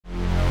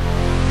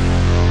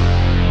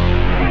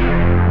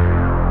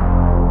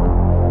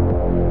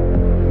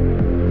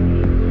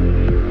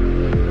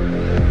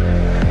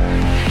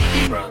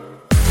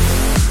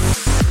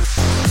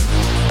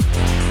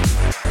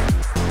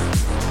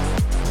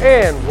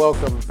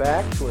Welcome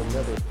back to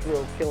another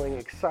thrill-killing,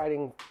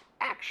 exciting,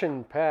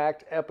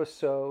 action-packed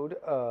episode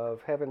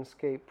of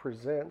Heavenscape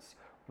Presents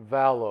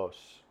Valos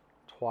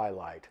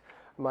Twilight.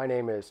 My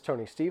name is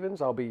Tony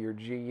Stevens. I'll be your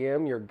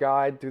GM, your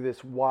guide through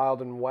this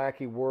wild and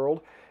wacky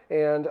world.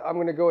 And I'm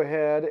going to go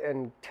ahead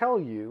and tell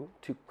you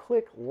to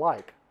click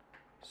like,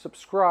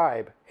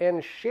 subscribe,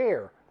 and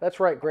share. That's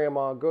right,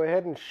 Grandma. Go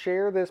ahead and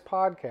share this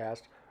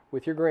podcast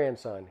with your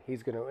grandson.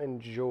 He's going to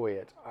enjoy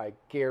it. I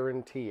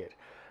guarantee it.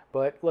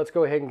 But let's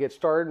go ahead and get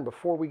started. And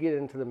before we get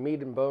into the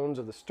meat and bones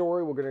of the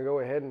story, we're going to go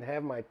ahead and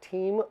have my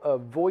team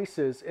of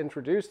voices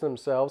introduce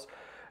themselves.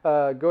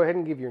 Go ahead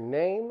and give your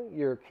name,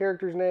 your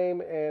character's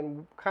name,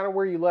 and kind of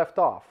where you left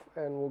off.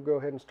 And we'll go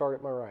ahead and start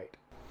at my right.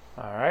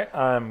 All right,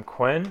 I'm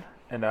Quinn,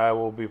 and I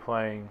will be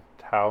playing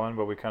Talon,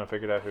 but we kind of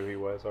figured out who he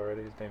was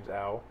already. His name's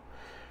Al.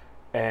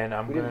 And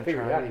I'm going to try... We didn't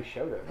figure it out. He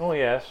showed us. Oh,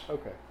 yes.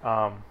 Okay.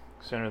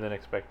 Sooner than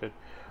expected.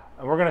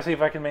 And we're going to see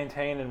if I can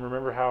maintain and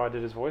remember how I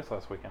did his voice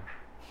last weekend.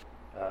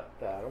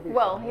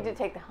 Well, he did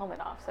take the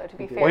helmet off, so to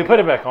be fair. Well, he put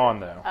it back on,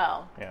 though.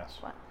 Oh. Yes.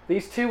 What?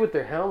 These two with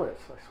their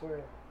helmets, I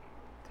swear.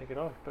 Take it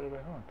off, put it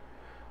back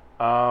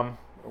on.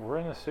 We're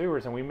in the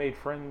sewers, and we made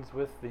friends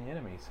with the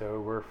enemy,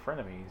 so we're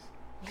frenemies.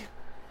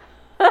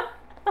 There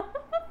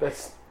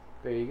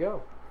you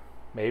go.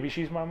 Maybe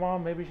she's my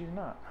mom, maybe she's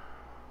not.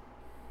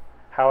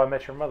 How I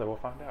Met Your Mother, we'll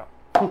find out.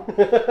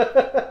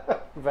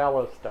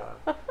 Valos style.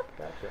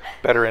 Gotcha.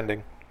 Better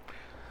ending.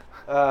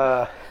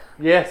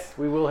 Yes,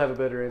 we will have a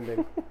better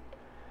ending.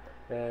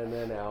 And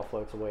then Al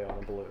floats away on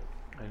a balloon.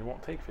 And it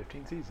won't take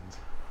 15 seasons.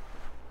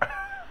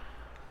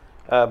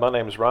 My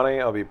name is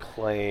Ronnie. I'll be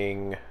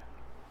playing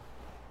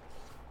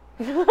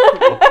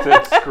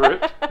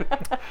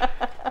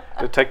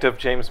Detective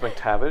James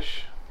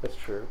McTavish. That's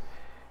true.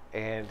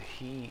 And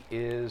he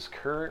is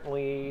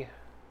currently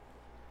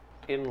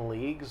in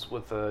leagues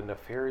with a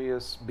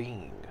nefarious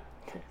being.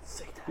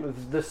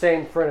 The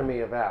same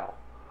frenemy of Al.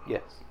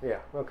 Yes.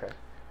 Yeah, okay.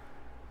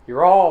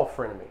 You're all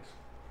frenemies.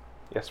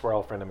 Yes, we're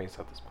all frenemies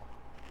at this point.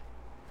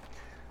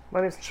 My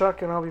name's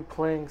Chuck, and I'll be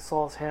playing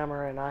Saul's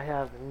Hammer, and I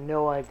have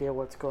no idea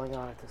what's going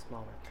on at this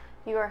moment.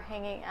 You are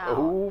hanging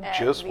out at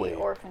just the wait.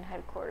 orphan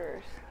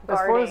headquarters. As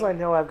far as I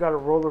know, I've got a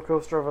roller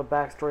coaster of a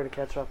backstory to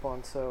catch up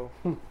on, so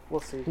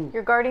we'll see.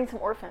 You're guarding some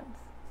orphans.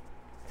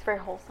 It's very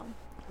wholesome.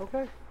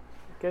 Okay.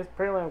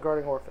 Apparently I'm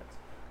guarding orphans.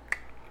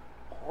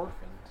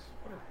 Orphans?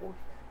 What are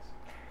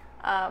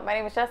orphans? My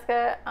name is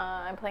Jessica.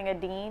 I'm playing a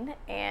dean,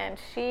 and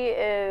she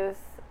is,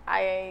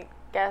 I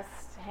guess,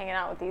 hanging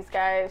out with these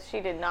guys.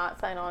 She did not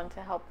sign on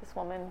to help this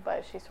woman,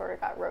 but she sort of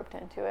got roped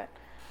into it.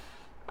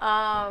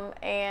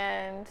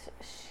 And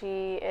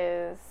she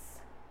is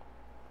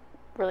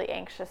really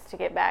anxious to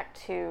get back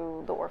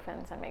to the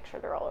orphans and make sure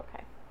they're all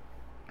okay.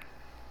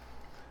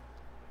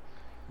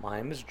 My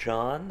name is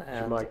John, Is your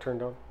and mic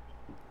turned on?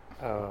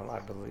 I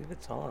believe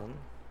it's on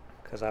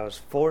because I was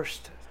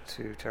forced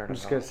to turn I'm it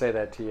just on. going to say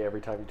that to you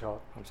every time you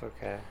talk. It's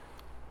okay.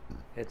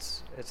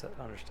 It's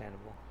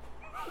understandable.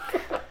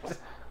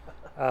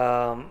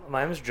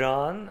 My name is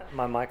John.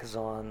 My mic is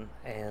on,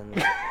 and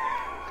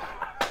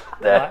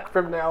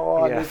From now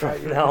on. yeah, is how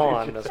from you now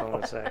introduce on, that's what I'm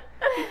gonna yourself.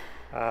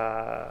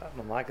 say.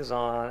 My mic is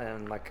on,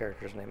 and my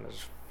character's name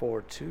is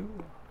 42,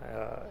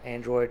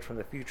 android from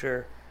the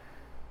future.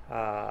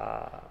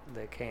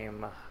 They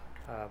came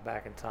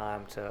back in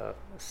time to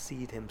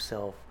seed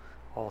himself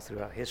all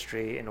throughout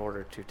history in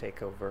order to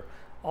take over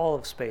all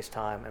of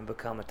space-time and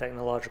become a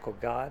technological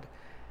god.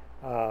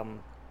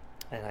 And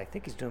I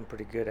think he's doing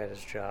pretty good at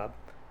his job.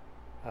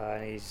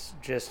 And he's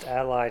just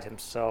allied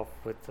himself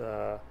with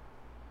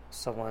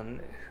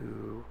someone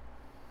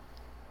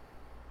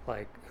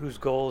whose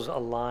goals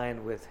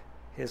align with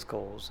his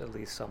goals, at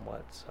least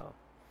somewhat. So,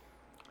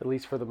 At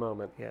least for the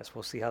moment. yes,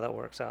 we'll see how that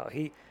works out.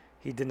 He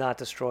did not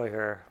destroy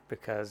her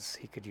because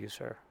he could use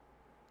her.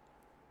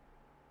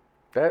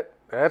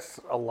 That's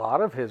a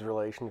lot of his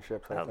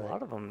relationships, I A think.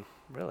 lot of them,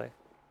 really.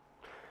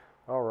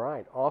 All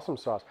right. Awesome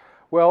sauce.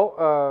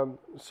 Well,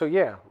 so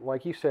yeah,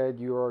 like you said,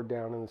 you are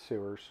down in the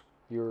sewers.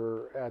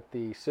 You're at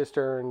the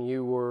cistern.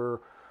 You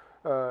were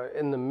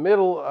in the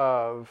middle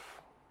of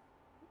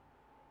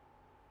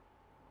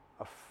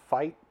a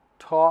fight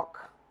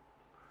talk,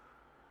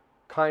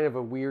 kind of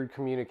a weird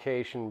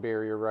communication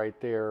barrier right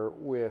there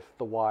with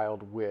the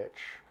Wild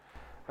Witch.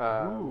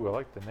 Ooh, I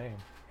like the name.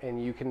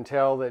 And you can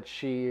tell that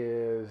she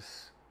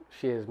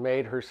has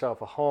made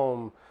herself a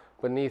home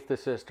beneath the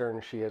cistern.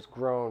 She has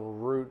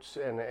grown roots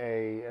and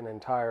an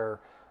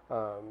entire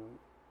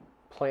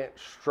plant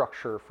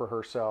structure for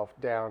herself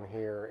down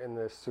here in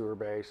this sewer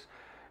base,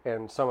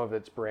 and some of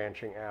it's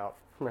branching out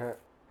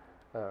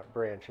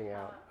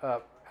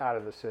up out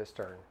of the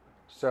cistern.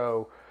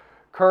 So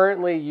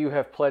currently you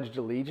have pledged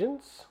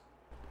allegiance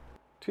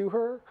to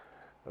her.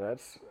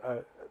 That's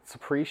it's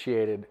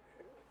appreciated,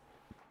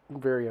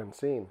 very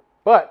unseen.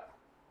 But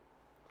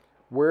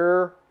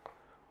where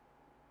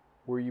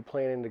were you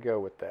planning to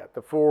go with that?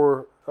 The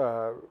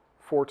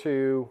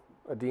 4-2,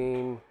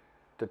 Adine,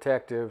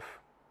 Detective,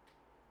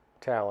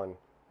 Talon,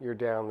 you're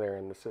down there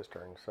in the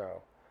cistern.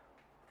 So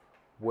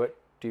what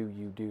do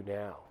you do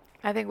now?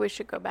 I think we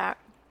should go back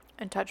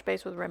and touch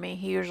base with Remy.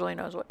 He usually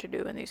knows what to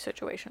do in these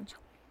situations.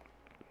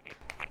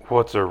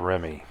 What's a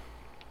Remy?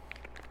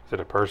 Is it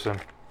a person?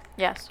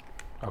 Yes.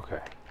 Okay.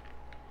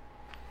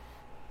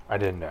 I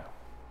didn't know.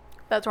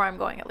 That's where I'm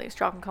going, at least.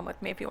 Y'all can come with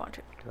me if you want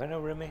to. Do I know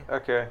Remy?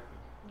 Okay.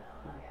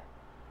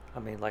 I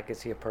mean, like,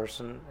 is he a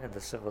person in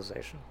the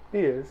civilization? He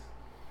is.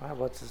 Wow,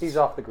 what's his... He's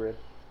off the grid.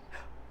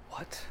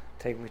 What?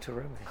 Take me to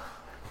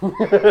Remy.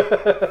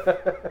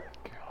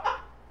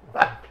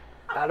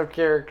 Out of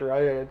character,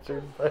 I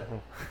answered. But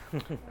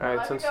All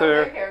right,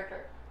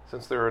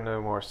 since there are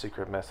no more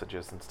secret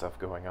messages and stuff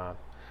going on,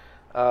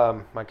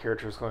 my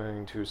character is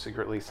going to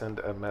secretly send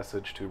a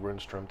message to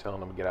Runestrom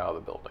telling him to get out of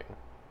the building.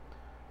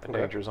 The Okay.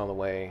 danger's on the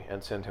way,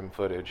 and send him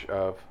footage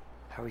of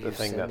How are the you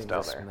thing that's sending down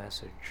this there.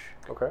 message?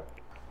 okay.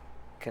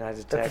 Can I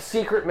That's a detect?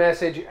 secret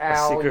message,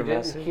 Al. secret You didn't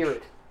message? hear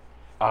it.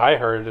 I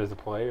heard it as a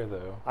player,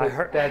 though. I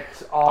heard.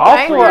 That's I'll all.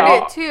 I Actually, heard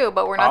I'll- it too,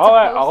 but we're not I'll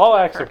supposed I'll to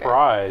act have heard it.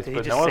 surprised, Did he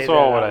but just no one say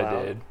saw that what out I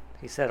loud? did.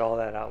 He said all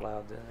that out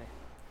loud, didn't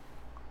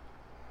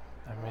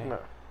he? I mean, No.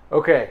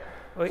 Okay.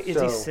 Wait, is he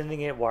So-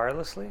 sending it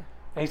wirelessly?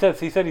 he said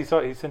he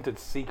sent it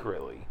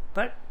secretly.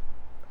 But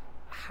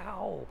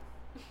how?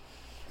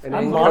 An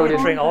I'm encoded-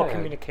 monitoring all Yeah.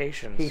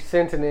 communications. He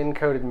sent an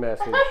encoded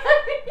message.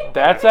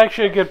 That's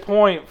actually a good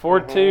point.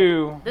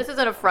 4-2. This is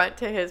an affront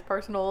to his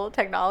personal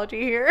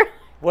technology here.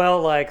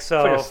 Well, like, so.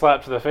 It's like a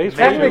slap to the face.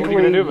 What are you Technically,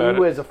 gonna do about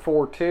you it? as a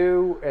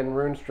 4-2 and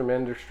Runestrom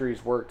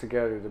Industries work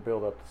together to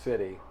build up the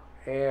city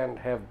and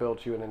have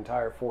built you an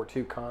entire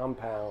 4-2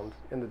 compound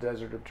in the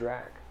Desert of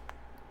Drac.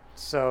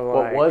 So,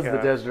 What like, was the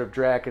Desert of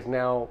Drac is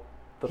now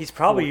the He's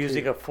probably 4-2.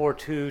 using a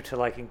 4-2 to,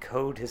 like,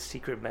 encode his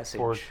secret message.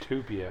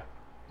 4-2,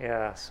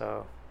 Yeah,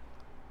 so.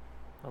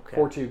 Okay.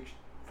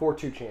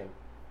 4-2 Chan.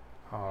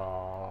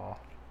 Aww.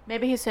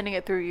 Maybe he's sending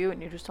it through you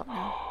and you just don't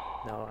know.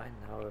 No, I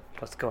know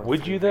what's going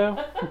Would you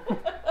though?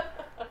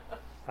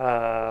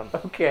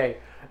 Okay,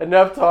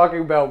 enough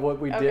talking about what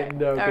we Okay, didn't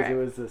know because alright. it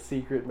was a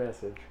secret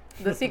message.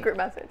 The secret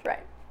message,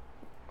 right.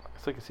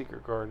 It's like a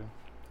secret garden.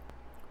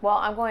 Well,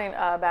 I'm going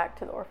back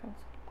to the orphans.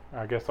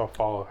 I guess I'll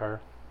follow her.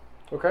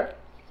 Okay.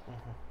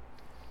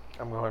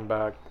 I'm going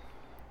back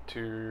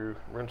to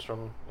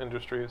Runestrom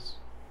Industries.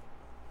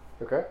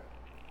 Okay.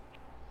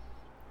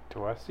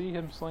 Do I see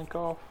him slink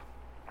off?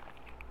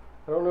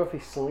 I don't know if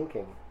he's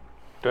slinking.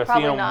 Do I see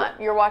Probably him? not.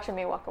 You're watching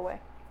me walk away.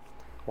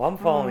 Well, I'm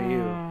following you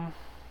Mm,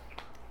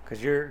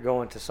 because you're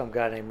going to some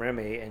guy named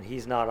Remy, and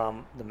he's not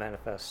on the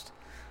manifest.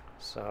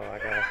 So I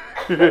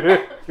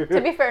gotta.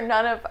 To be fair,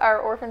 none of our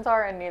orphans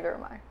are, and neither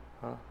am I.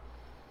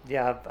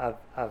 Yeah,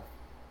 I've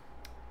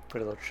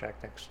put a little check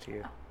next to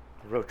you.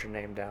 Wrote your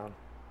name down.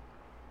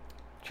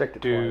 Checked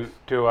it do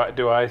twice.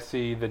 do I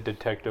see the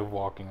detective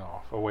walking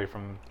off away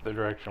from the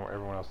direction where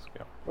everyone else is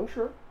going? I'm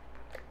sure.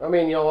 I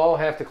mean, you'll all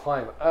have to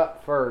climb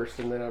up first,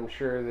 and then I'm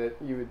sure that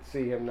you would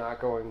see him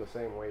not going the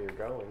same way you're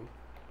going.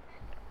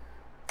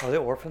 Are the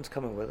orphans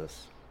coming with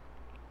us?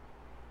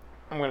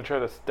 I'm gonna try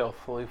to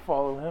stealthily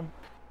follow him.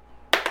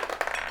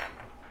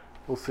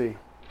 We'll see.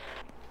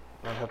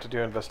 I have to do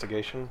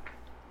investigation.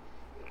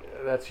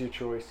 That's your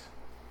choice.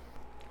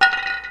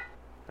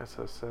 That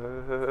says,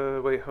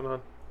 wait, hold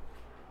on.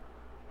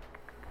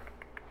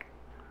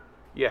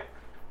 Yeah,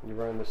 You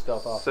run the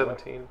stealth off. what?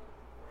 17.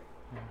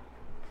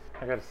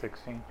 I got a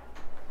 16.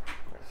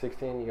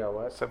 16, you got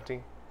what?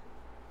 17.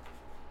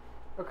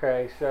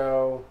 Okay,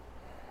 so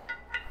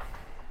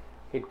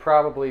he'd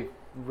probably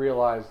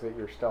realize that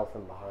you're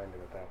stealthing behind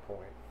him at that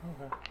point.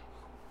 Okay.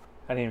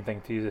 I didn't even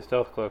think to use a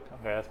stealth cloak.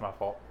 Okay, that's my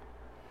fault.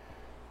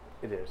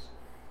 It is.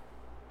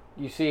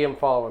 You see him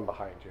following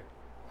behind you.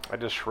 I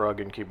just shrug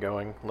and keep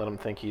going. Let him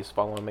think he's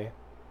following me.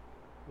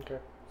 Okay.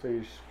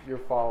 So you're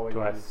following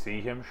Do I him.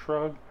 see him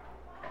shrug?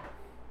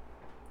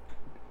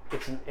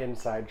 It's an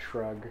inside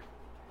shrug.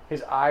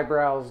 His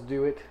eyebrows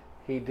do it.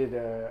 He did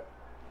a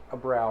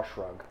brow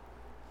shrug.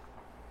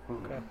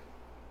 Okay.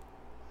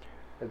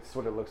 That's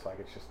what it looks like.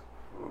 It's just.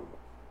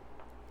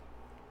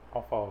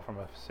 I'll follow from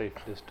a safe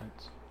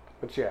distance.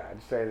 But yeah,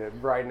 I'd say that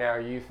right now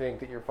you think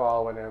that you're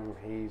following him.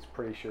 He's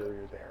pretty sure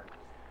you're there.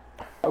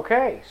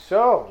 Okay,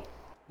 so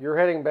you're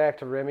heading back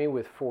to Remy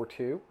with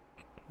 4-2.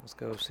 Let's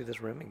go see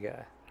this Remy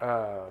guy.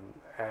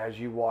 As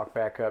you walk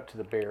back up to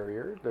the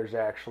barrier, there's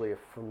actually a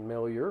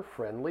familiar,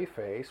 friendly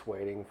face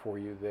waiting for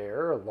you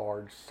there, a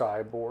large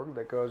cyborg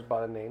that goes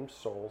by the name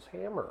Soul's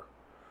Hammer.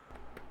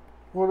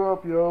 What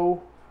up,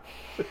 yo?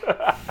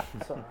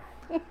 Sorry.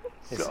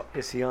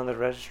 Is he on the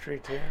registry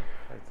too?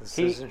 Like the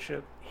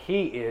citizenship?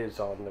 He is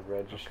on the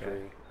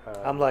registry.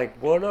 I'm like,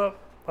 what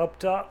up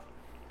top?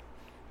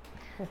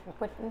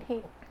 Wouldn't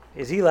he?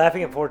 Is he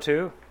laughing at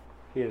 4-2?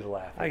 He is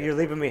laughing. Oh, you're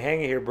leaving me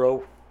hanging here,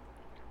 bro.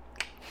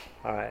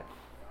 All right.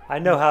 I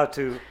know how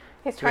to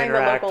He's To trying the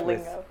interact local with-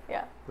 lingo.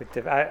 Yeah. with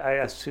I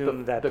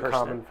assume that the person.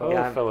 common folk.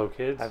 Yeah, Hello, fellow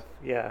kids.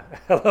 yeah.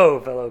 Hello,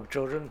 fellow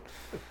children.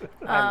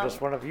 I'm Um,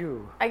 just one of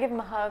you. I give him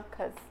a hug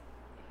because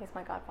he's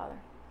my godfather.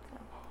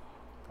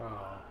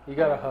 You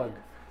got a hug.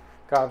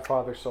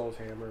 Godfather Soul's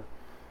Hammer.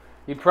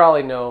 You'd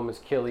probably know him as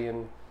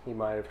Killian. He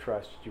might have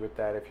trusted you with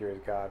that if you're his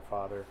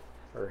godfather.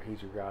 or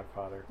he's your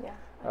godfather. Yeah.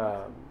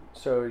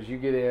 So as you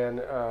get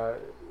in, I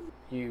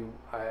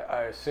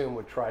assume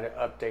would try to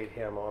update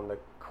him on the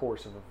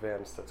course of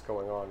events that's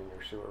going on in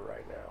your sewer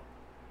right now.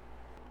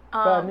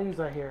 Bad news,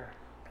 I hear.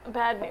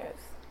 Bad news.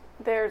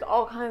 There's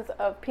all kinds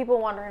of people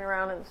wandering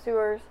around in the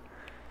sewers.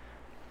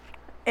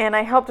 And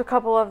I helped a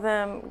couple of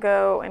them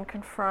go and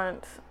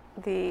confront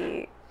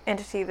the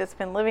entity that's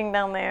been living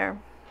down there.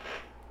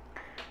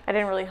 I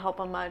didn't really help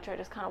them much. I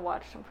just kind of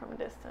watched them from a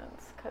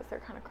distance because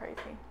they're kind of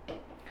crazy.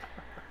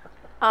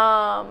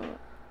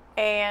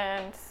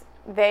 And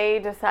they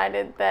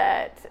decided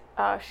that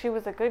she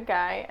was a good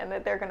guy and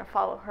that they're going to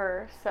follow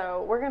her.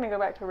 So we're going to go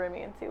back to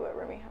Remy and see what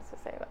Remy has to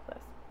say about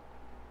this.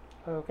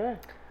 Okay.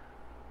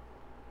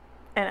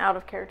 And out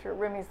of character,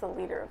 Remy's the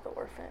leader of the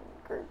orphan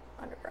group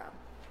underground.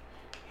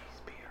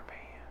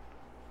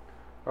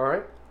 All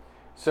right.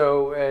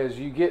 So as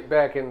you get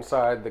back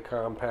inside the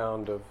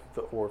compound of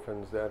the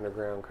orphans, the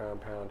underground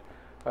compound,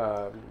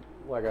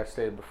 like I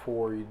stated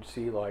before, you'd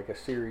see like a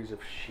series of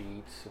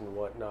sheets and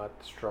whatnot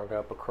strung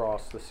up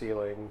across the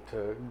ceiling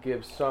to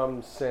give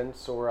some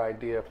sense or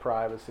idea of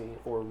privacy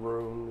or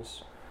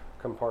rooms,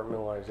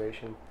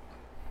 compartmentalization.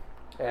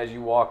 As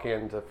you walk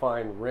in to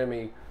find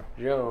Remy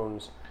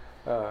Jones,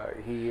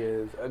 he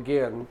is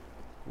again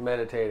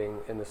meditating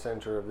in the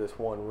center of this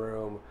one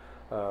room.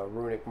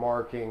 Runic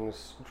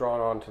markings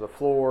drawn onto the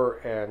floor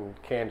and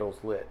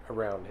candles lit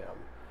around him.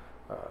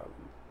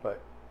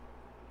 But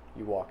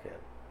you walk in.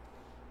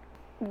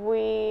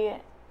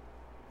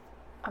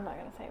 I'm not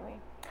going to say we.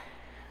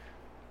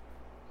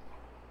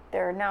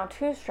 There are now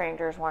two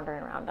strangers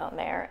wandering around down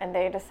there, and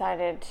they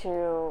decided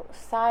to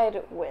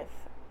side with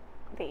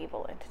the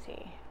evil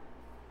entity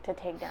to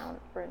take down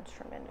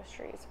Runestrom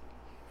Industries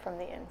from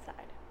the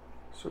inside.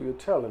 So you're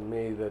telling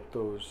me that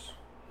those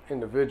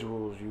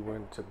individuals you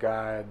went to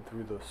guide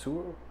through the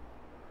sewer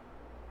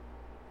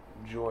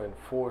joined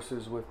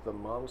forces with the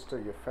monster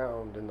you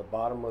found in the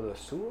bottom of the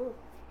sewer?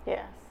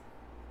 Yes.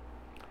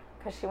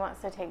 Because she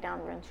wants to take down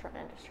Runestrom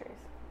Industries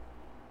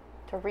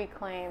to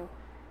reclaim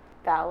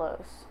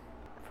Valos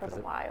for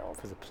the wild.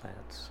 For the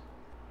plants.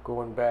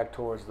 Going back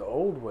towards the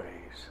old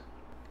ways.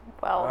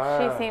 Well,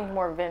 she seemed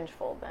more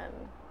vengeful than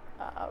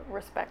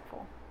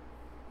respectful.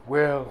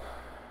 Well,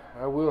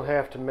 I will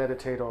have to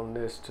meditate on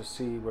this to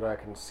see what I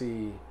can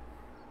see.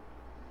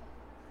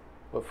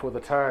 But for the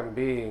time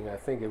being, I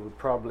think it would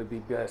probably be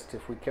best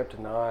if we kept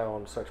an eye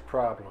on such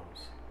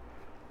problems.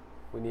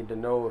 We need to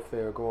know if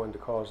they're going to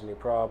cause any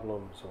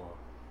problems or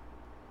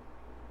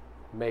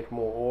make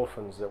more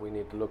orphans that we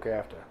need to look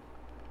after.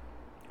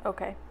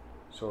 Okay.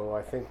 So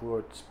I think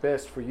what's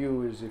best for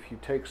you is if you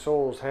take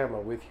Soul's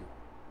hammer with you.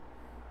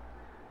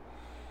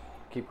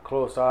 Keep a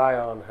close eye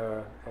on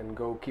her and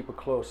go keep a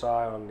close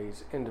eye on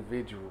these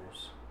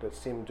individuals that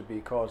seem to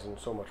be causing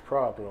so much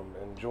problem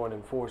and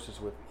joining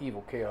forces with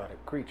evil,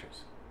 chaotic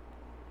creatures.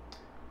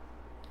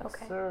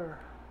 Okay. Yes, sir.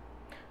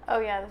 Oh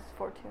yeah, this is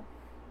 4-2.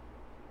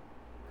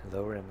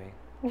 Hello, Remy.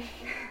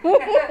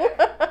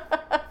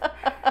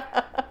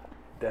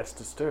 That's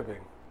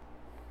disturbing.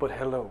 But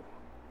hello.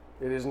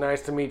 It is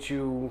nice to meet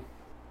you,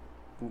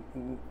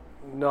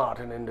 not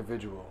an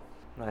individual.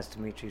 Nice to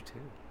meet you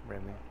too,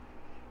 Remy.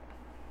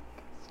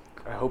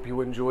 I hope you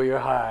enjoy your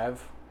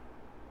hive.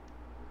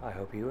 I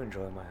hope you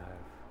enjoy my hive.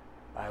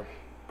 I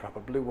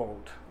probably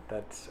won't.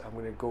 I'm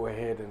going to go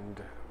ahead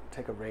and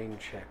take a rain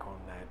check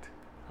on that.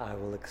 I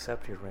will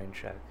accept your rain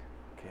check.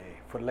 Okay,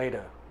 for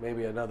later,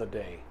 maybe another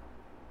day,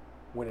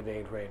 when it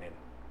ain't raining.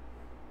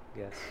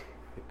 Yes.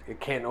 It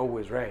can't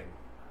always rain.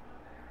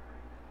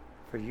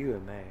 For you,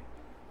 it may.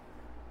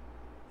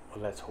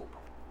 Well, let's hope.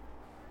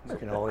 We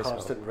can always hope.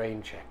 Constant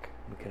rain check.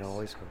 We can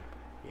always hope.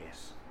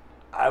 Yes.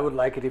 I would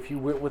like it if you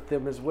went with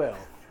them as well.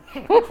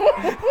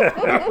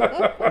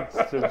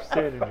 So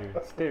standing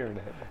here, staring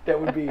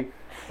at me.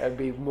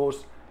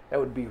 That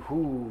would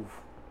behoove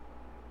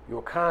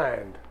your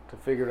kind to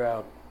figure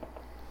out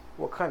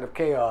what kind of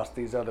chaos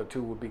these other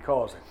two would be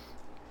causing.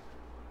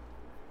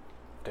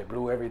 If they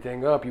blew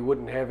everything up, you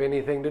wouldn't have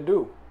anything to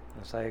do.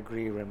 Yes, I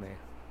agree, Remy.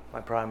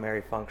 My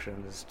primary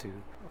function is to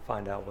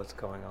find out what's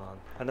going on.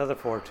 Another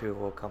 4-2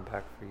 will come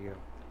back for you.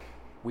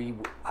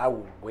 I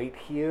will wait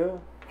here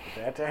for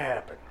that to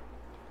happen.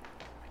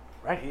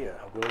 Right here.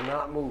 I will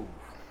not move.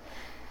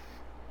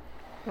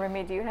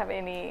 Remy, do you have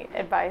any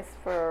advice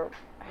for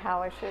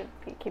how I should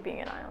be keeping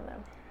an eye on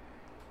them?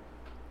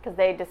 Because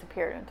they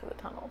disappeared into the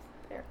tunnels.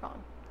 They're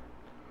gone.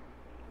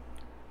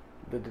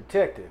 The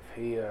detective,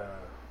 he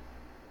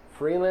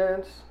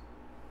freelance,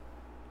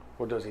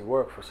 or does he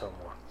work for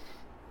someone?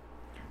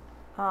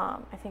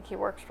 I think he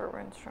works for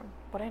Runestrom.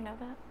 Would I know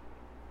that?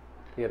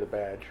 He had a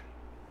badge.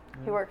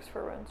 He works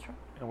for Runestrom.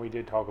 And we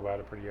did talk about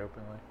it pretty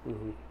openly.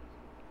 Mm-hmm.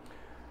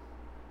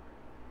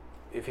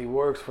 If he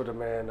works for the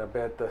man, I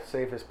bet the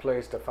safest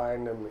place to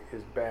find him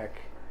is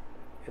back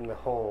in the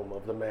home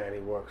of the man he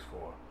works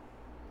for.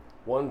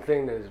 One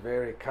thing that is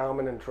very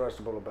common and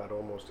trustable about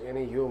almost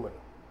any human,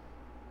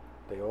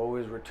 they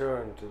always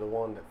return to the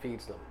one that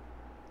feeds them.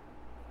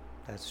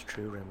 That's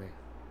true, Remy.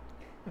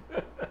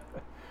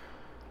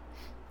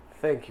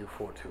 Thank you,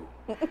 Fortu.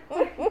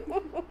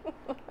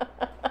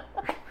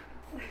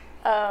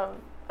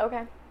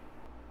 Okay.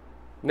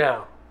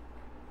 Now,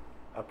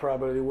 I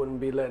probably wouldn't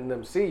be letting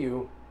them see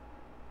you.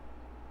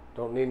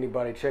 Don't need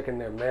anybody checking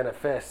their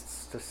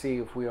manifests to see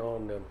if we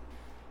own them.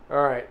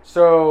 All right,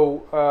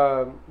 so,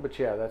 but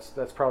yeah,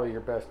 that's probably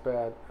your best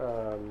bet.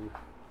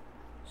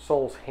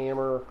 Soul's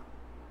Hammer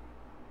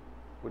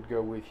would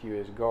go with you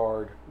as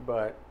guard,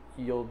 but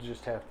you'll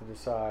just have to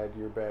decide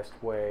your best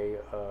way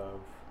of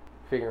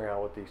figuring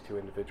out what these two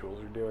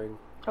individuals are doing.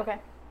 Okay.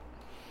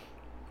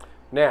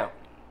 Now,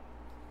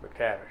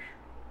 McTavish.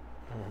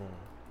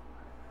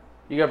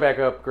 You got back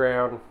up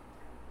ground,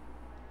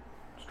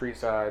 street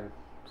side.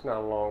 It's not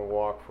a long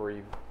walk before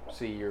you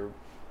see your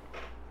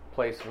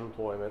place of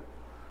employment.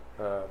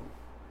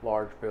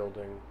 Large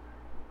building,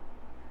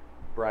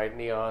 bright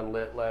neon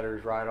lit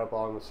letters right up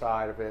on the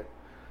side of it.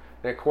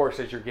 And of course,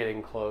 as you're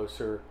getting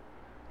closer,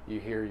 you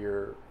hear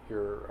your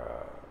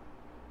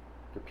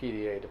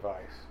PDA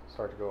device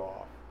start to go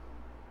off.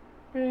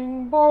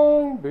 Bing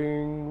bong,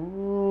 bing,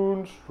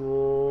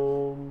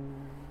 Runestrom.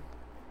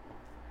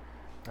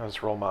 I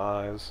just roll my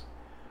eyes.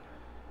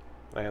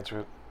 I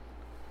answer it.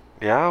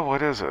 Yeah,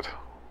 what is it?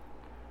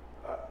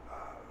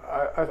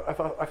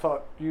 I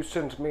thought you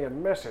sent me a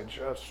message,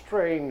 a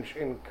strange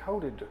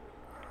encoded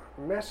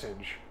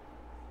message.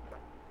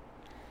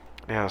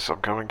 Yes, I'm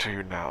coming to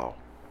you now.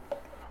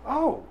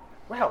 Oh,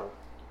 well,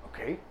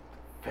 okay,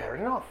 fair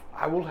enough.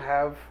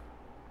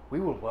 We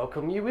will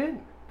welcome you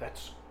in.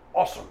 That's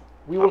awesome.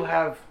 We will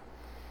have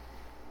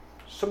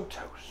some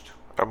toast.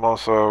 I'm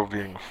also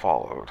being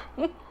followed.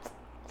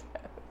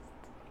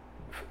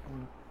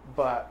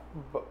 But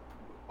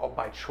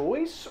by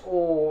choice,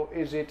 or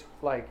is it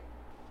like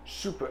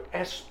super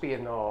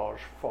espionage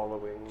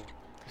following?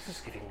 This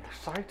is getting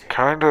exciting.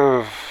 Kind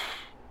of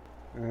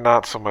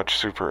not so much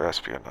super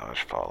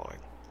espionage following.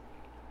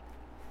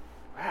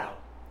 Well,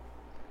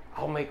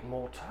 I'll make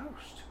more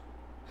toast.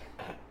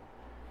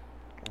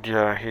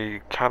 Yeah, he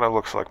kind of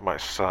looks like my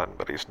son,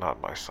 but he's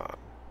not my son.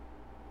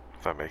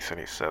 If that makes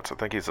any sense. I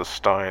think he's a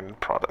Stein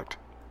product.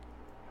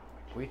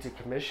 We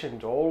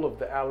decommissioned all of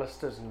the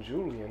Alistairs and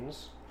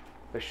Julians.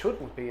 There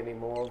shouldn't be any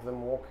more of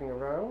them walking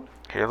around.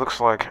 He looks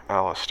like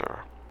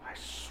Alistair. I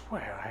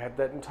swear I had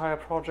that entire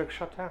project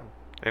shut down.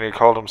 And he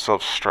called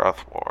himself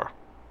Strathmore.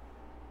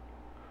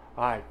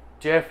 I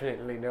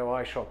definitely know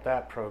I shut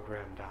that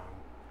program down.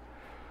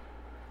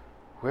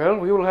 Well,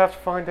 we will have to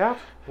find out.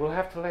 We'll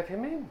have to let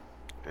him in.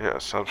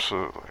 Yes,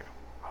 absolutely.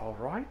 All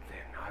right,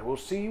 then. I will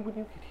see you when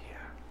you get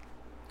here.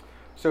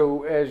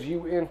 So, as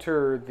you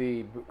enter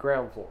the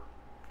ground floor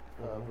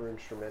of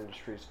Runestrom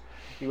Industries,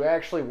 you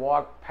actually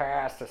walk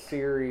past a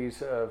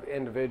series of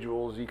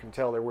individuals. You can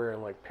tell they're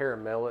wearing like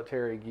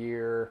paramilitary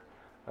gear.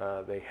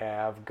 They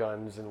have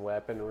guns and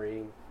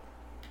weaponry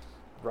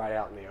right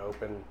out in the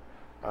open.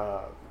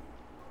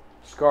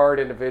 Scarred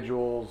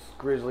individuals,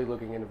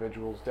 grisly-looking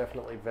individuals,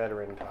 definitely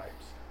veteran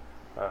types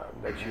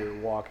that you're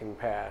walking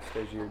past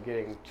as you're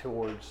getting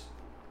towards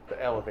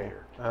the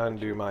elevator. I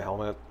undo my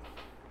helmet.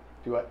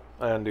 Do what?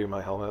 I undo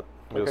my helmet.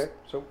 Okay,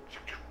 so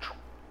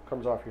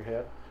comes off your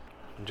head.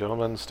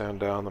 Gentlemen, stand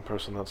down. The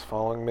person that's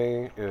following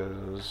me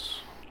is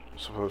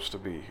supposed to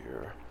be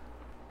here.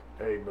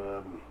 Hey,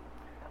 bub.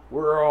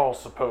 We're all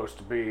supposed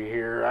to be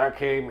here. I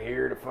came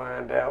here to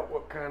find out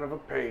what kind of a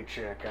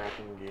paycheck I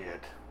can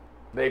get.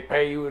 They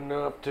pay you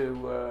enough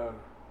to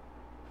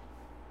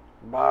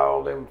buy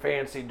all them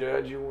fancy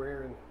duds you're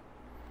wearing?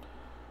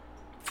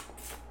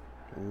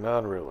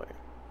 Not really.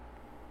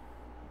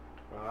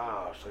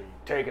 Oh, so you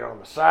take it on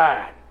the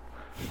side.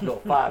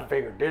 Little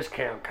 5-finger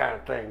discount kind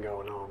of thing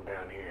going on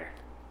down here.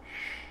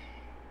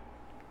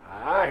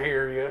 I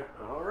hear you.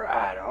 All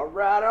right.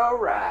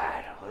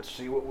 Let's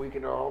see what we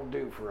can all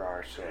do for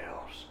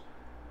ourselves.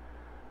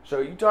 So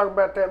you talking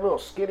about that little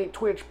skinny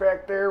twitch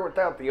back there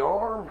without the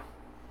arm?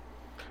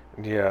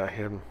 Yeah,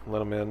 him.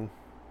 Let him in.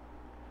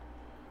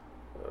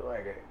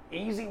 Like an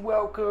easy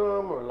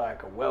welcome or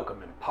like a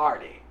welcoming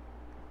party?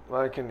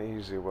 Like an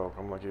easy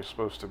welcome, like you're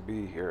supposed to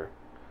be here.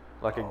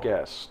 Like a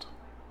guest.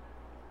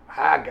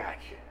 I got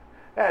you.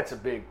 That's a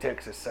big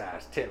Texas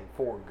size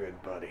 10-4,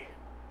 good buddy.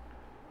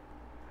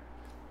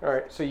 All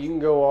right, so you can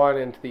go on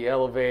into the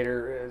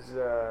elevator as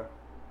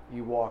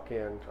you walk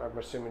in. I'm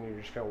assuming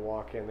you're just going to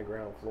walk in the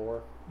ground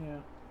floor. Yeah.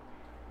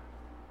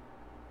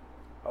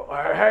 Oh,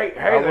 hey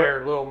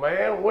there, little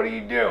man. What are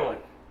you doing?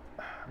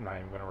 I'm not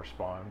even going to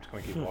respond. I'm just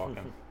going to keep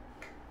walking.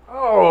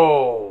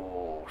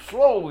 Oh,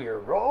 slow your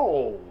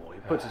roll. He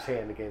puts his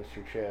hand against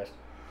your chest.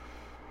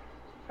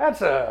 That's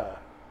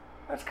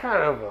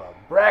kind of a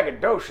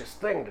braggadocious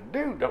thing to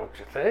do, don't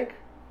you think?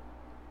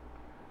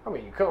 I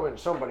mean, you come into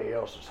somebody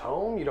else's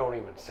home, you don't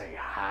even say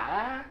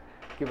hi,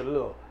 give it a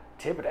little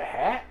tip of the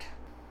hat.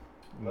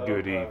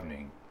 Good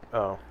evening.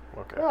 Oh,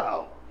 okay.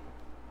 Oh,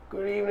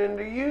 good evening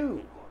to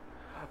you.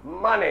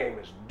 My name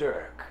is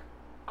Dirk,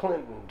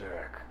 Clinton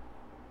Dirk.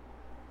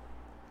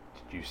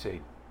 Did you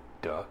say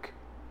duck?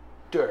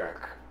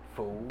 Dirk,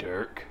 fool.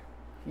 Dirk?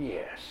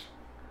 Yes.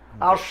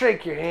 I'll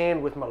shake your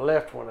hand with my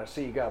left one. I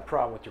see you got a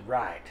problem with your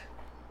right.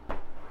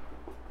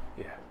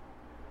 Yeah.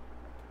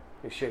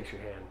 He shakes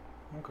your hand.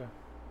 Okay.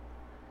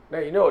 Now,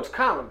 you know it's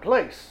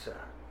commonplace.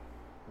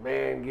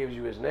 Man gives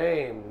you his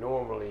name.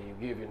 Normally, you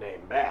give your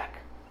name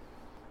back.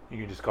 You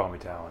can just call me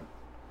Talon.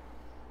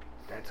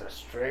 That's a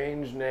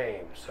strange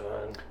name,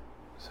 son.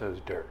 So's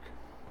Dirk.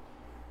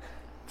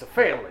 It's a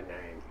family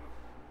name.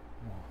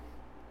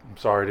 I'm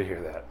sorry to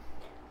hear that.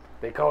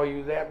 They call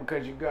you that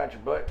because you got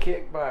your butt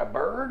kicked by a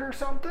bird or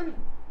something?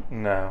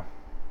 No.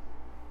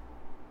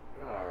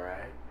 All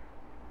right.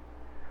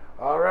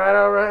 All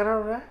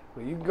right.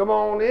 Well, you can come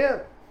on in.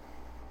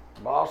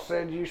 Boss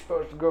said you're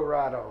supposed to go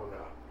right on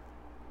up.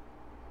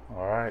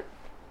 All right.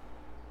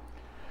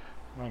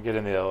 I'm gonna get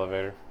in the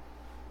elevator.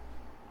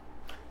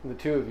 The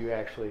two of you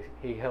actually,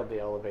 he held the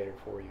elevator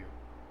for you.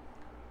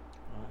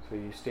 So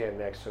you stand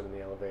next to him in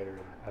the elevator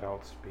and I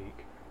don't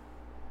speak.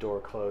 door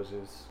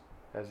closes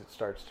as it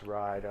starts to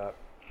ride up.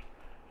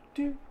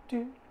 Do,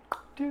 do,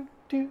 do,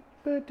 do,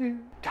 ba, do,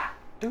 da,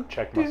 do,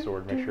 Check my do,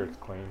 sword, make do, sure it's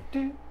clean.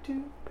 Do,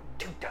 do,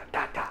 do, da,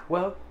 da, da.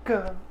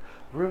 Welcome,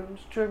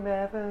 Roomstrom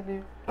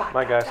Avenue. Ba,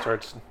 My da, guy da.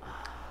 starts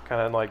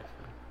kind of like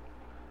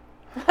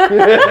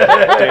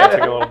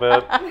dancing a little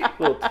bit.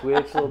 Little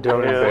twitch, little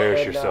Don't dance, embarrass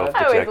head yourself.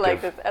 nod. I always Detective.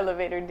 like this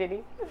elevator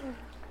ditty.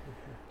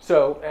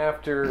 So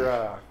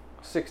after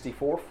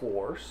 64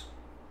 floors,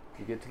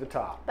 you get to the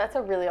top. That's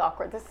a really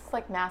awkward. This is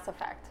like Mass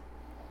Effect.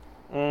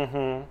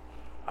 Mm-hmm.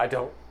 I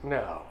don't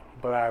know,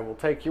 but I will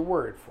take your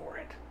word for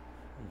it.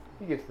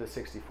 You get to the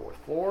 64th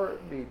floor,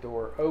 the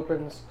door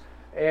opens,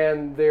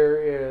 and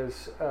there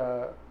is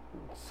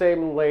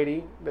same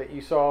lady that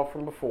you saw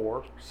from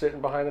before,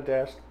 sitting behind a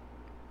desk,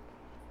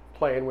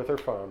 playing with her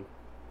phone.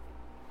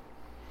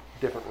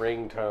 Different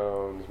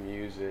ringtones,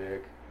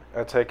 music.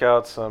 I take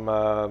out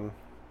some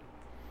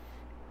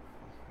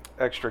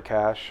extra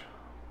cash.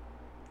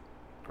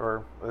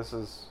 Or this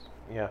is,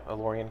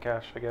 Alorian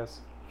cash, I guess.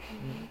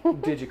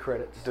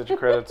 Digicredits.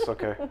 Digicredits,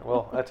 okay.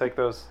 Well, I take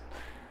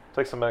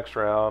some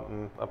extra out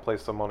and I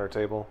place them on her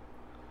table.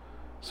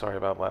 Sorry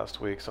about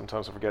last week.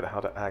 Sometimes I forget how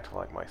to act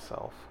like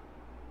myself.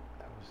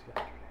 That was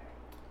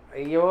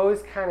yesterday. You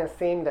always kind of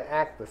seem to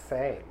act the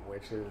same,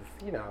 which is,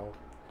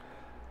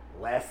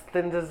 less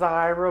than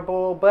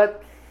desirable,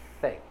 but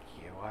thank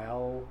you.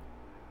 I'll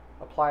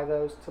apply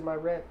those to my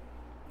rent.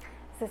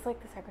 Is this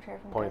like the secretary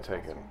from Point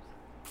Ghostbusters? taken.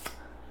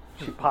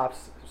 She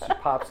pops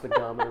the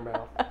gum in her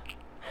mouth.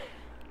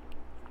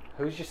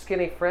 Who's your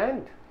skinny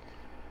friend?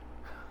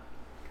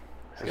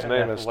 He's His got an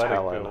name is athletic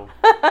Talon. build.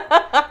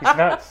 He's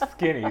not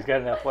skinny. He's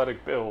got an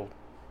athletic build.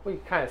 Well,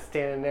 you're kind of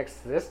standing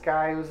next to this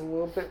guy who's a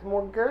little bit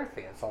more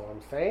girthy. That's all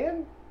I'm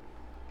saying.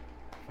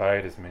 If I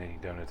ate as many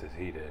donuts as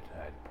he did,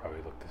 I'd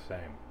probably look the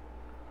same.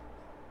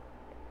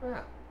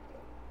 Yeah.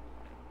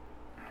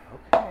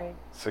 Okay.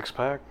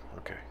 6-pack?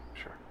 Okay,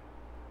 sure.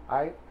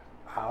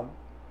 I'll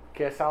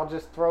guess I'll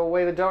just throw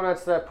away the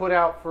donuts that I put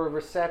out for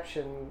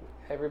reception.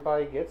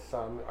 Everybody gets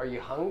some. Are you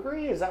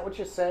hungry? Is that what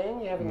you're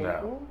saying? You haven't eaten?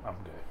 No, I'm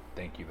good.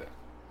 Thank you, though.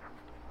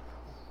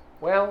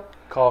 Well,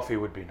 Coffee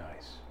would be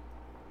nice.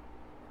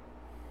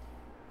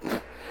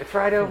 it's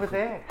right over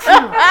there.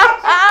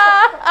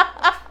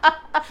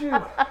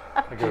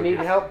 Do you need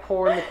help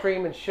pouring the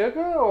cream and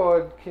sugar,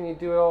 or can you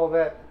do all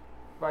that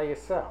by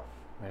yourself?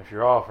 I mean, if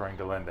you're offering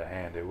to lend a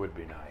hand, it would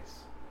be nice.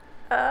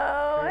 Oh,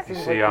 I You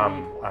Seems see, like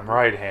I'm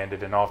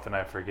right-handed, and often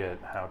I forget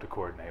how to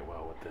coordinate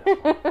well with this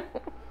one.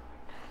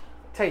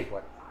 Tell you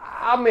what,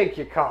 I'll make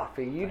you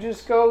coffee. You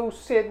just go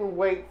sit and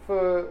wait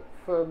for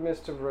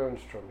Mr.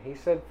 Runestrom. He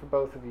said for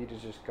both of you to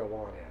just go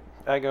on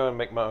in. I go and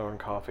make my own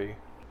coffee.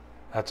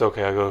 That's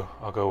okay.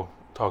 I'll go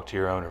talk to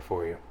your owner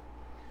for you.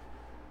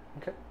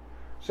 Okay.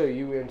 So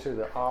you enter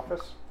the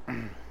office.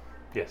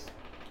 Yes.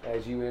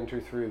 As you enter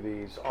through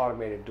these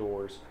automated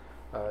doors,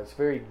 it's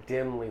very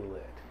dimly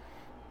lit.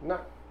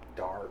 Not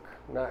dark,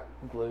 not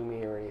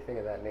gloomy or anything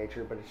of that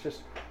nature, but it's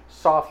just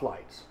soft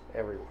lights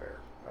everywhere.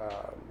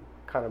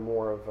 Kind of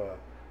more of a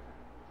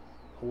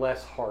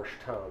less harsh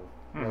tone.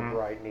 No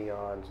bright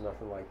neons,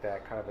 nothing like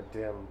that. Kind of a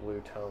dim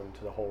blue tone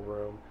to the whole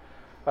room.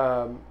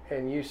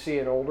 And you see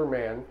an older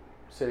man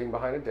sitting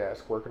behind a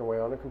desk, working away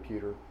on a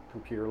computer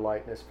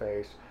light in his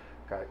face.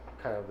 Got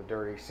kind of the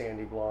dirty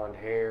sandy blonde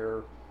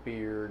hair,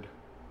 beard.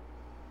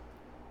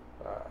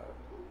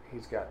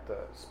 He's got the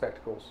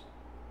spectacles,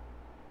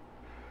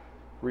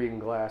 reading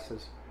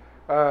glasses.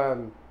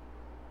 And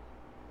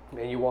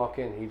you walk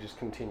in, he just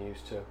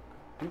continues to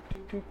doop,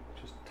 doop, doop,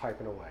 just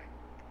typing away.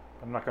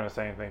 I'm not going to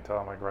say anything until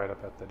I'm like right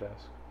up at the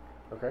desk.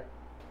 Okay?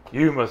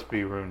 You must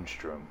be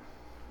Runestrom.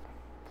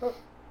 Oh,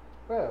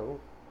 well,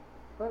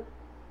 but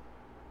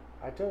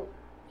I don't.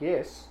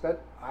 Yes, that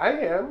I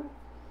am.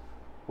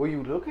 Were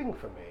you looking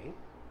for me?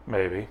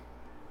 Maybe.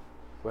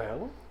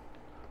 Well,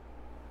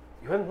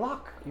 you're in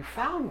luck. You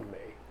found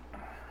me.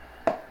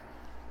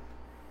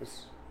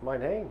 My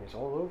name is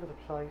all over the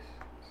place.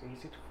 It's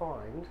easy to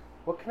find.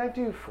 What can I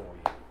do for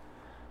you?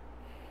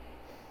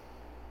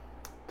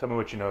 Tell me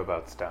what you know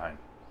about Stein.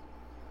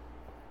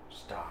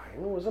 Stein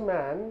was a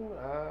man.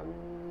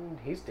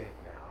 He's dead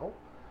now.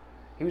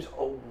 He was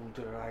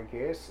older, I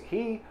guess.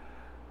 He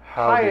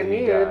How did he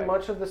pioneered die?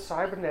 much of the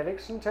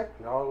cybernetics and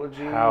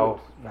technology. How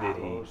with did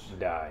he Valos.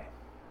 die?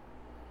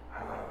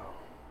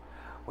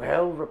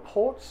 Well,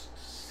 reports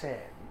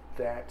said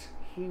that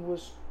he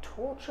was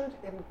tortured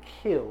and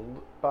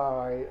killed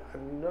by a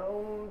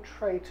known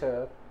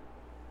traitor,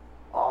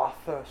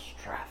 Arthur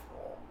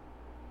Strathmore.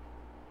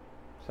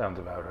 Sounds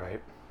about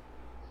right.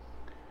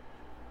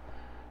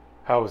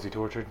 How was he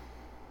tortured?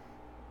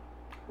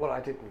 Well, I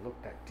didn't look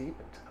that deep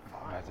into the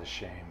file. That's a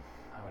shame.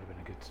 That would have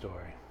been a good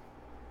story.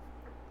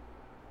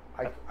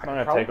 I I'm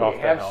gonna probably take off the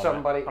have helmet.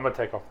 somebody. I'm gonna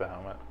take off the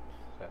helmet.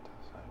 Set to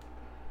the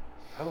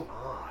side. Oh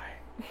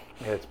my!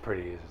 Yeah, it's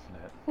pretty, isn't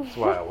it? That's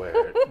why I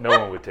wear it. No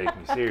one would take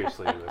me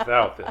seriously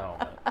without the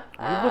helmet.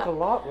 You look a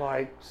lot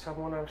like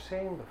someone I've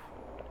seen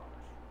before.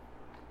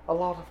 A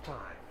lot of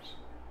times.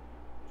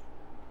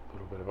 A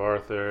little bit of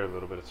Arthur, a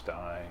little bit of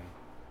Stein.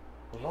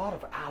 A lot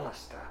of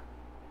Alistair.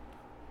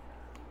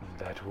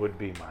 That would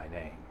be my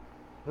name.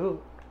 A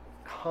little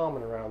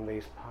common around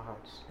these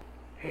parts.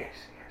 Yes.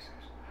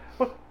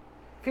 Well,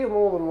 feel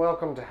more than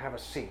welcome to have a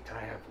seat.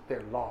 I have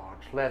their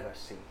large leather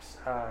seats.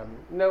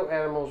 No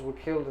animals were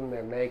killed in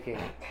their making.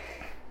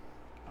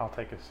 I'll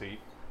take a seat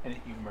and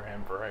humor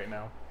him for right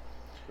now.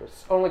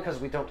 It's only because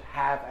we don't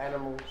have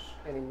animals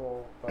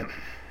anymore. But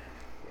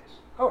yes.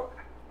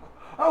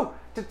 Oh,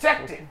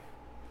 detective.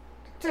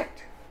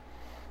 Detective.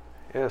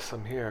 Yes,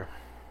 I'm here.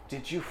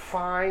 Did you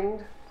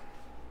find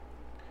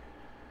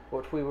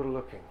what we were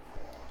looking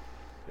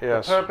for?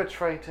 Yes. The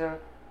perpetrator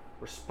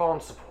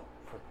responsible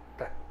for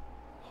that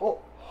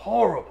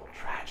horrible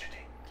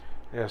tragedy.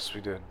 Yes,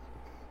 we did.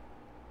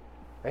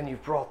 And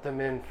you've brought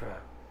them in for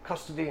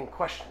custody and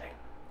questioning.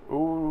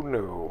 Oh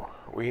no.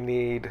 We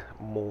need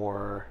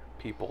more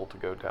people to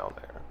go down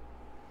there.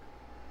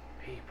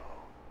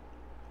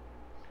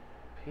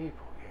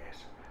 People,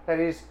 yes. That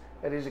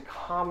is a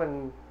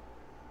common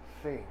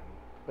thing,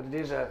 but it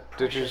is a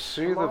Did you precious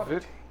see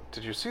commodity.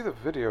 Did you see the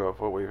video of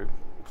what we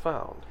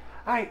found?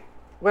 I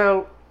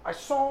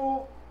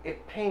saw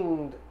it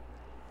pinged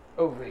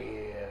over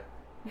here,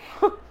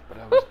 But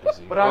I was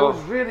busy. but I was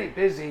really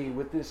busy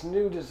with this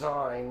new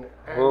design.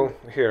 And Well,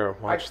 here,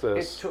 watch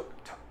this. It took.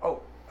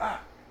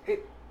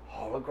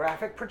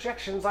 Holographic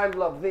projections. I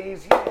love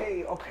these.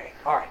 Yay! Okay.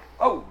 All right.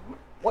 Oh,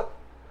 what?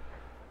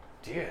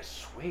 Dear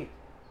sweet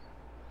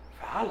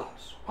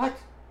Valos, what?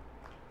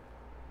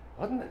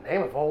 What in the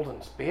name of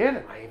Alden's beard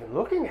am I even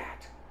looking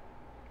at?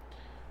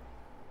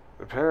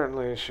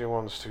 Apparently, she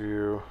wants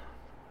to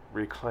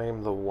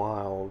reclaim the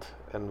wild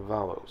and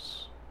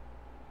Valos.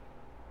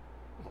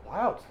 The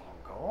wild's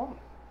long gone.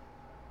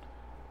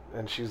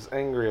 And she's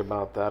angry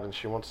about that, and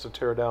she wants to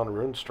tear down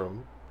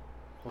Runestrom.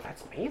 Well,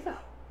 that's me though.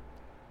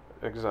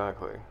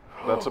 Exactly.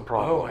 That's a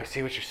problem. Oh, I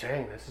see what you're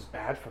saying. This is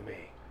bad for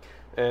me.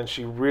 And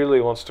she really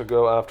wants to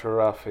go after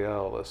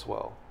Raphael as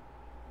well.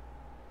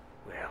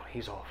 Well,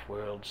 he's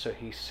off-world, so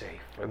he's safe.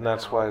 For And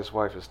that's now. why his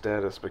wife is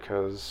dead, is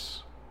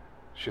because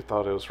she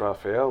thought it was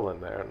Raphael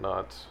in there,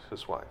 not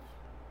his wife.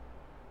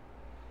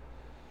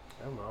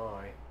 Oh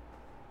my.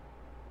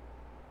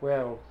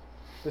 Well,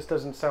 this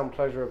doesn't sound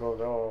pleasurable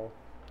at all.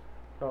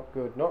 Not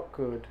good, not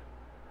good.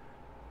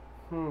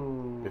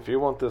 If you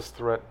want this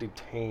threat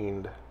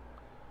detained,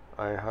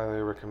 I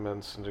highly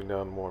recommend sending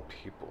down more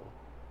people.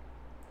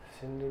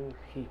 Sending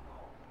people.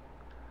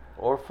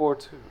 Or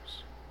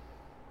 4-2s.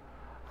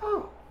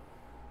 Oh.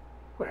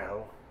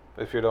 Well,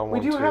 If you don't we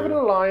want do to. have an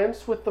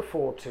alliance with the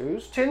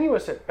 4-2s,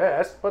 tenuous at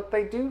best, but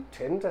they do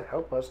tend to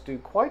help us do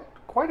quite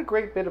a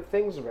great bit of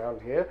things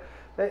around here.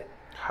 They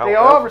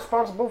are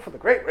responsible for the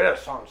Great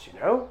Renaissance, you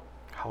know.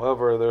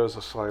 However, there's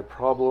a slight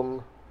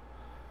problem.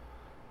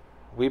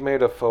 We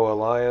made a faux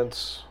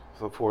alliance.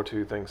 The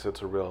 4-2 thinks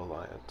it's a real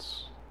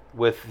alliance.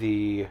 With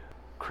the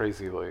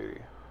crazy lady.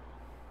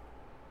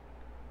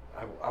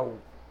 I'll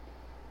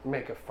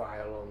make a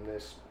file on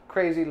this.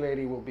 Crazy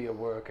lady will be a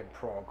work in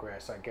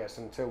progress, I guess,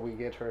 until we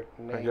get her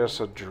name. I guess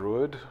a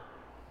druid?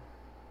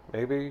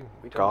 Maybe?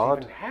 We don't God?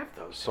 even have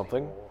those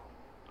Something? anymore.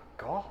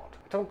 God.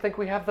 I don't think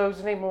we have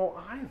those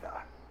anymore either.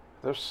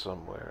 They're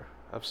somewhere.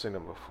 I've seen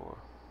them before.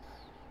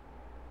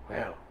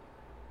 Well,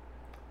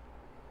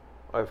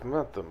 I've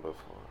met them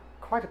before.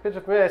 quite a bit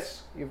of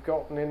mess you've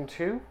gotten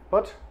into,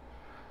 but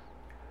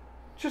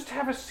just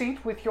have a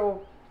seat with your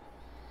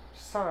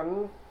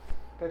son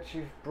that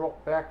you've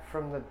brought back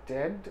from the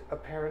dead,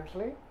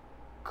 apparently.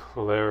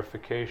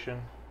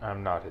 Clarification,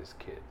 I'm not his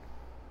kid.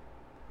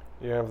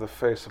 You have the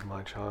face of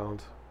my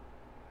child.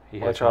 He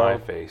My has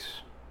child. my face.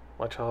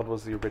 My child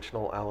was the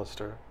original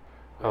Alistair.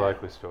 I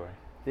like this story.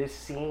 This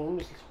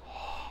seems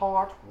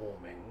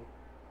heartwarming.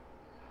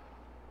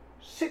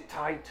 Sit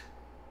tight.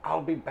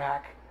 I'll be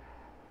back.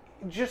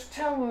 Just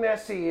tell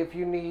Nessie if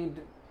you need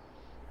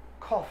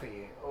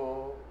coffee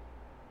or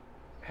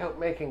help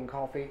making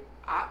coffee.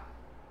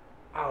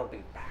 I'll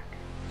be back.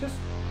 Just